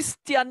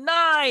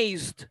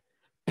Christianized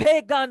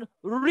pagan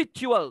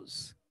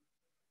rituals.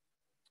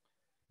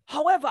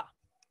 However,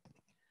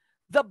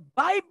 the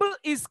Bible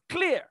is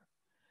clear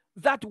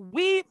that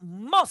we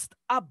must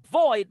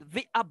avoid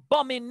the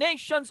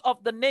abominations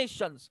of the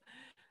nations.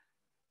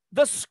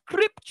 The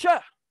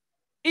scripture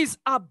is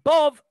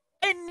above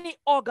any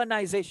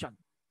organization.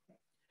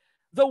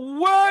 The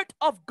word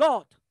of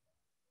God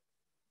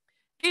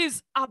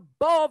is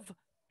above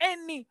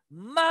any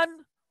man,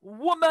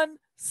 woman,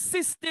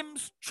 system,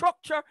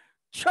 structure,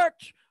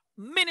 church,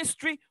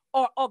 ministry,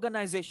 or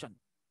organization.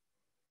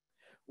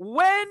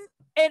 When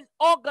an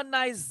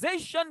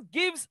organization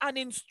gives an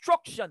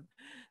instruction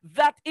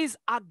that is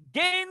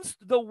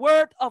against the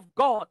word of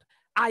God,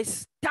 I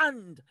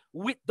stand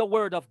with the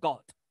word of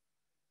God.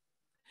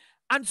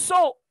 And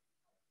so,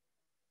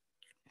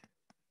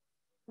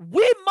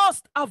 we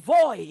must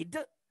avoid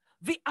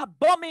the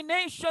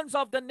abominations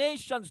of the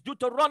nations.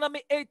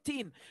 Deuteronomy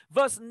 18,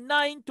 verse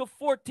 9 to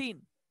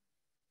 14.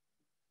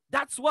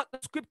 That's what the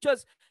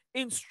scriptures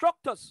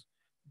instruct us.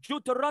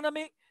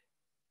 Deuteronomy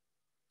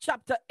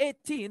chapter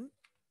 18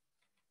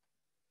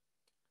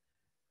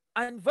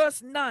 and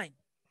verse 9.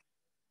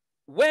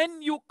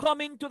 When you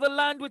come into the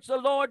land which the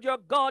Lord your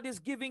God is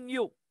giving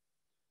you.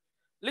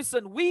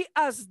 Listen, we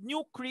as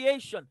new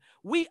creation,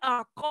 we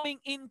are coming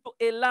into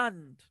a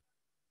land.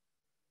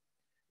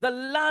 The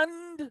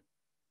land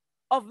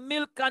of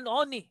milk and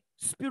honey,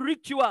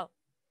 spiritual.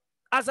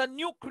 As a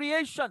new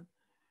creation,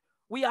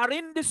 we are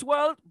in this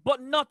world,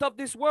 but not of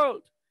this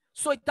world.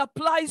 So it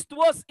applies to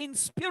us in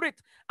spirit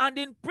and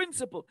in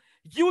principle.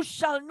 You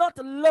shall not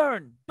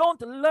learn,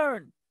 don't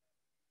learn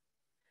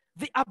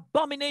the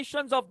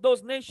abominations of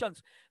those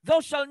nations. Thou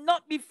shalt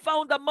not be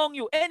found among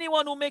you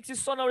anyone who makes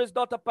his son or his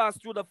daughter pass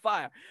through the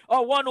fire,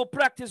 or one who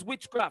practices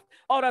witchcraft,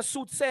 or a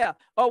soothsayer,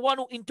 or one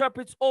who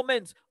interprets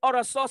omens, or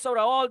a sorcerer.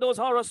 All those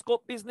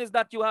horoscope business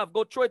that you have,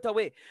 go throw it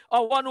away.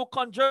 Or one who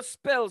conjures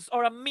spells,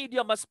 or a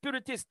medium, a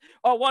spiritist,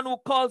 or one who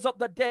calls up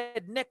the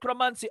dead,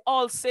 necromancy,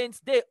 All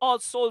Saints' Day, All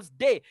Souls'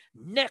 Day,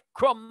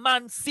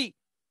 necromancy.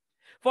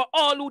 For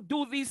all who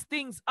do these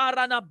things are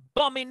an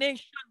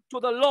abomination to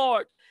the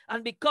Lord.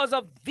 And because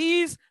of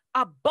these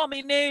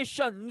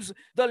abominations,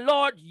 the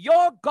Lord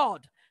your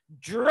God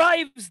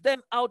drives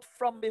them out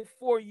from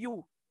before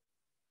you.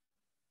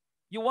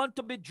 You want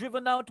to be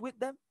driven out with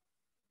them?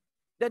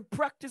 Then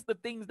practice the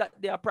things that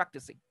they are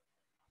practicing.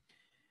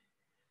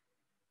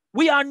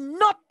 We are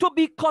not to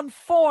be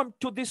conformed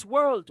to this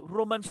world,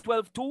 Romans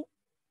 12:2.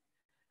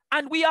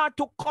 And we are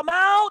to come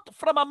out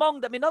from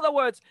among them. In other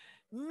words,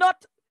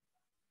 not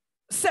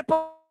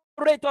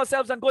separate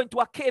ourselves and go into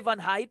a cave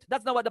and hide.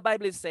 That's not what the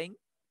Bible is saying.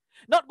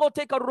 Not go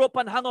take a rope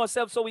and hang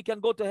ourselves so we can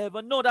go to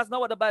heaven. No, that's not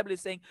what the Bible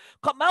is saying.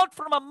 Come out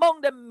from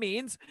among them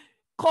means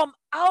come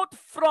out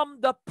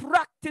from the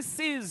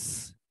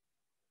practices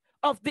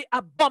of the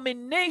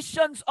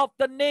abominations of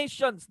the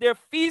nations, their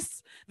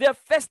feasts, their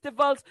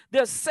festivals,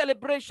 their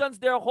celebrations,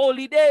 their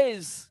holy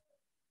days.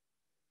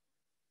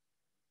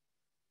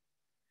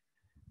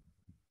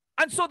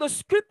 And so the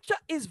scripture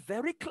is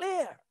very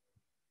clear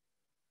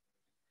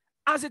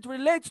as it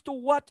relates to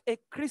what a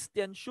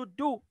Christian should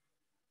do.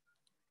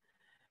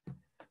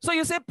 So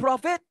you say,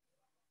 prophet,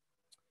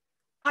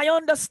 I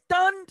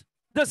understand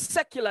the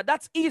secular.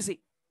 That's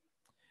easy.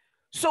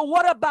 So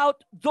what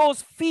about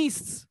those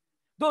feasts,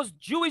 those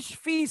Jewish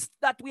feasts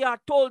that we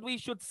are told we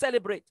should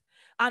celebrate?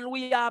 And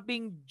we are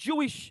being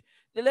Jewish.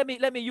 Let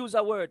me use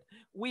a word.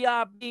 We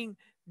are being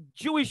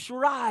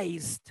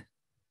Jewishized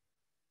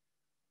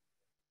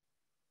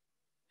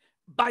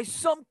by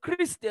some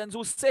Christians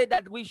who say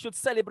that we should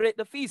celebrate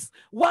the feast.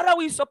 What are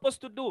we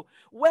supposed to do?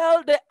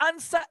 Well, the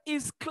answer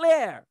is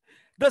clear.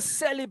 The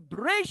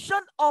celebration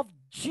of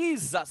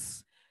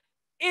Jesus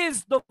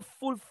is the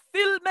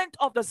fulfillment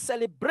of the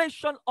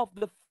celebration of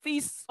the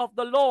feasts of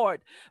the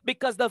Lord,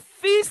 because the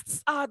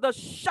feasts are the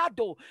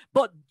shadow,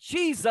 but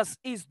Jesus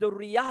is the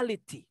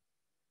reality.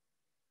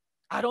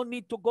 I don't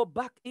need to go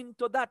back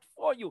into that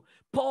for you.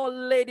 Paul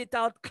laid it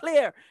out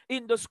clear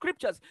in the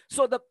scriptures.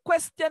 So the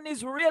question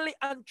is really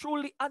and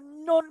truly a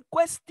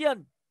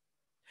non-question.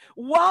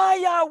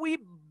 Why are we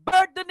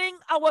burdening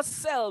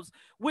ourselves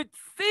with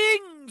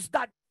things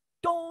that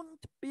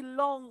don't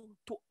belong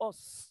to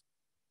us?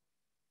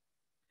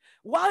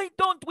 Why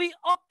don't we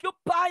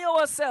occupy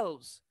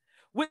ourselves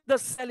with the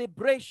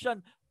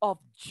celebration of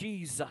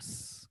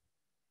Jesus?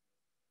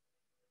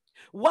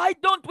 Why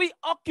don't we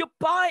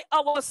occupy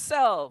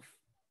ourselves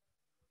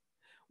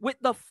with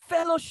the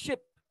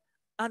fellowship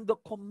and the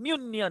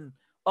communion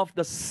of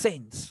the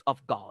saints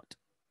of God?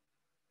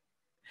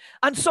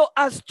 And so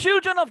as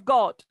children of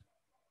God,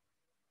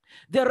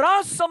 there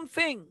are some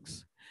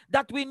things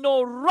that we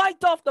know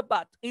right off the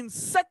bat in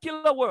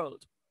secular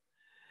world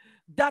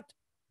that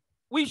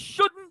we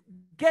shouldn't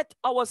get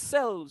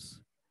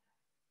ourselves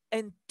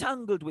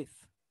entangled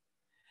with.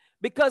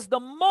 Because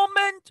the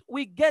moment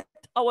we get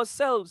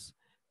ourselves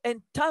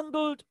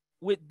entangled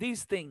with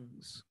these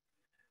things,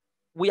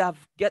 we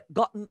have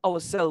gotten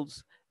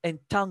ourselves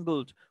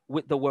entangled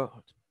with the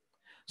world.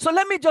 So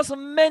let me just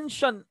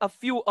mention a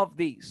few of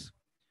these.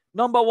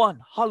 Number 1,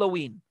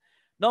 Halloween.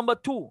 Number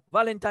 2,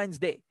 Valentine's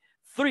Day.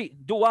 3,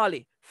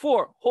 Diwali.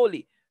 4,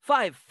 Holi.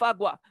 5,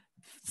 Fagwa.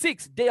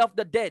 6, Day of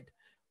the Dead.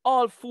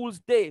 All Fool's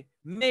Day,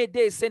 May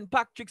Day, St.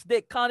 Patrick's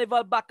Day,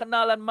 Carnival,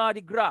 Bacchanal, and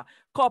Mardi Gras,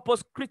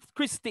 Corpus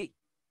Christi.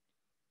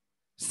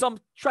 Some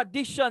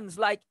traditions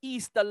like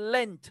Easter,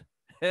 Lent.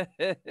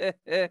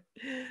 And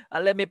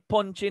let me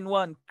punch in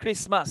one,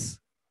 Christmas.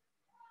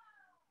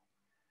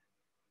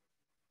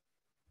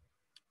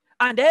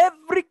 And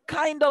every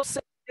kind of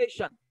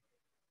celebration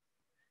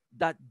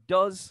that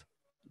does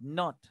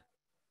not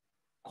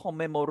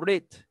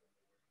commemorate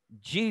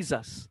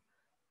Jesus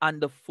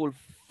and the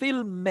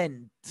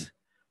fulfillment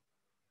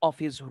of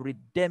his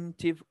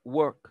redemptive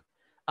work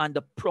and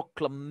the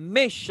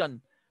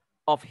proclamation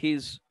of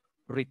his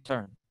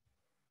return.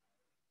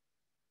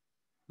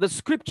 The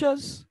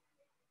scriptures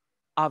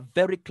are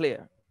very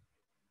clear.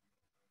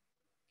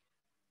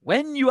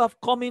 When you have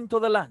come into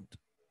the land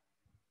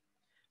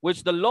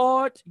which the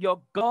Lord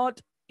your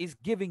God is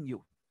giving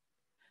you,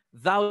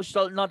 thou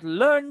shalt not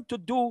learn to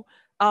do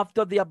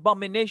after the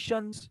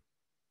abominations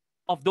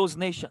of those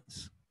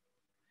nations.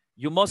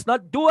 You must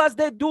not do as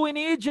they do in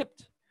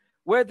Egypt,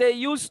 where they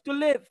used to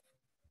live,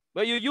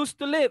 where you used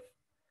to live.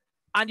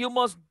 And you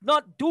must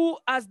not do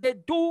as they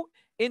do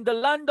in the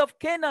land of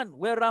Canaan,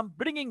 where I'm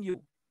bringing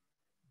you.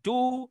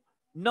 Do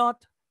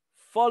not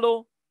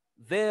follow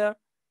their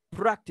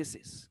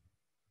practices.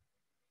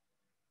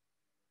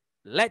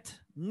 Let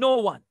no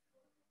one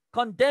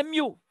condemn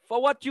you for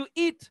what you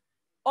eat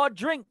or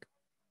drink,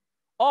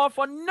 or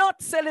for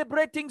not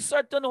celebrating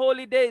certain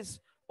holy days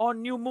or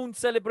new moon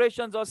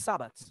celebrations or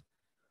Sabbaths.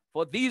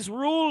 For these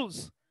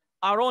rules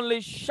are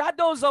only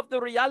shadows of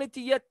the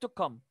reality yet to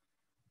come,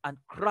 and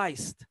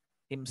Christ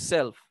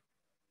himself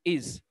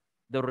is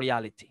the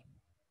reality.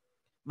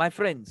 My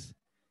friends,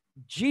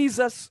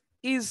 Jesus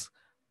is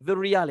the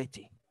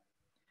reality.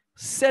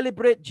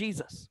 Celebrate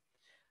Jesus.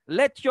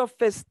 Let your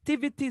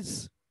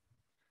festivities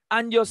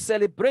and your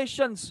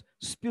celebrations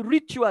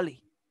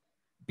spiritually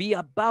be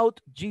about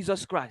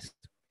Jesus Christ.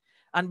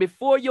 And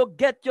before you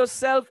get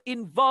yourself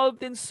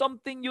involved in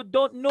something you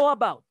don't know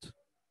about,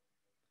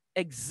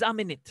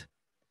 examine it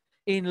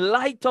in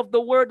light of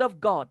the Word of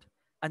God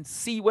and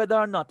see whether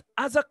or not,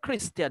 as a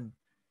Christian,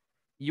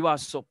 you are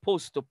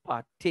supposed to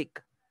partake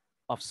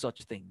of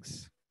such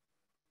things.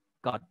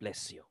 God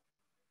bless you.